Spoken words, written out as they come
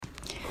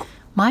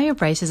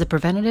MyoBrace is a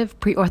preventative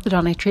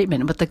pre-orthodontic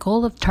treatment with the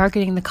goal of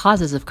targeting the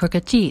causes of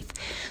crooked teeth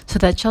so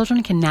that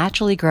children can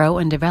naturally grow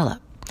and develop,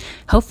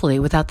 hopefully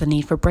without the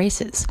need for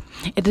braces.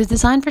 It is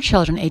designed for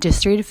children ages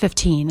 3 to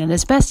 15 and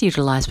is best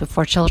utilized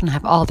before children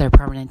have all their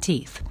permanent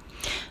teeth.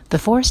 The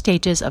 4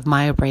 stages of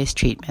MyoBrace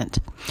treatment.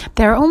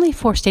 There are only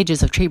 4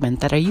 stages of treatment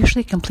that are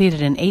usually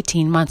completed in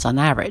 18 months on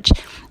average.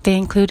 They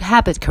include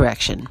habit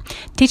correction,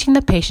 teaching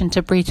the patient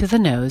to breathe through the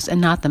nose and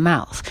not the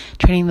mouth,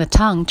 training the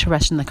tongue to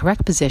rest in the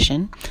correct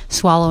position,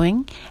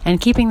 swallowing,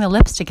 and keeping the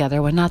lips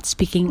together when not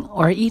speaking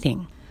or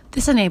eating.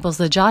 This enables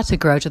the jaw to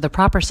grow to the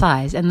proper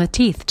size and the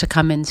teeth to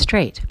come in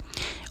straight.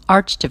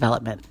 Arch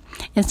development.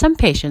 In some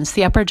patients,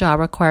 the upper jaw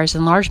requires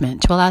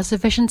enlargement to allow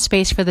sufficient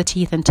space for the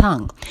teeth and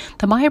tongue.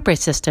 The MyoBrace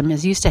system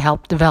is used to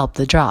help develop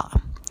the jaw.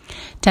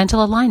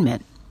 Dental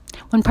alignment.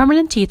 When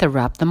permanent teeth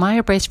erupt, the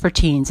MyoBrace for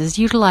teens is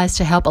utilized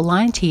to help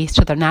align teeth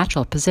to their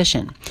natural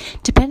position.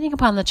 Depending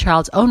upon the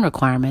child's own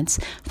requirements,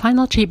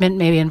 final treatment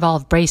may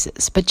involve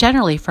braces, but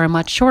generally for a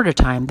much shorter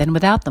time than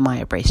without the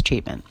MyoBrace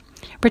treatment.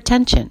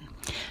 Retention.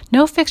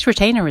 No fixed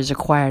retainer is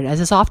required,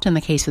 as is often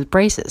the case with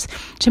braces,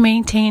 to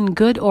maintain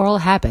good oral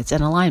habits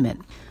and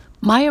alignment.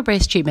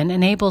 MyoBrace treatment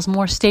enables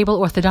more stable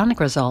orthodontic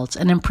results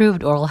and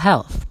improved oral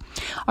health.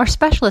 Our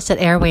specialists at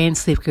Airway and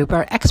Sleep Group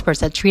are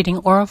experts at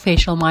treating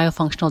orofacial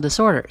myofunctional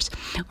disorders,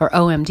 or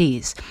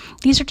OMDs.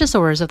 These are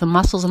disorders of the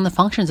muscles and the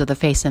functions of the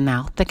face and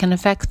mouth that can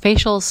affect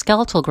facial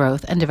skeletal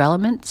growth and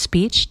development,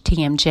 speech,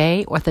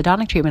 TMJ,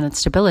 orthodontic treatment and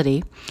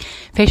stability,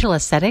 facial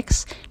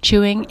aesthetics,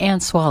 chewing,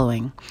 and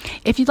swallowing.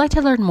 If you'd like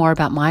to learn more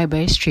about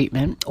MyoBrace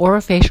treatment,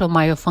 orofacial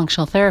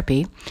myofunctional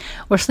therapy,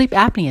 or sleep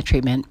apnea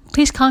treatment,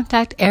 please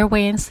contact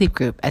Airway and Sleep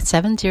Group at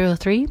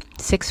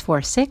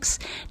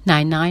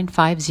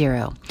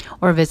 703-646-9950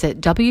 or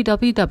visit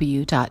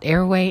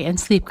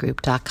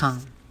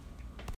www.airwayandsleepgroup.com.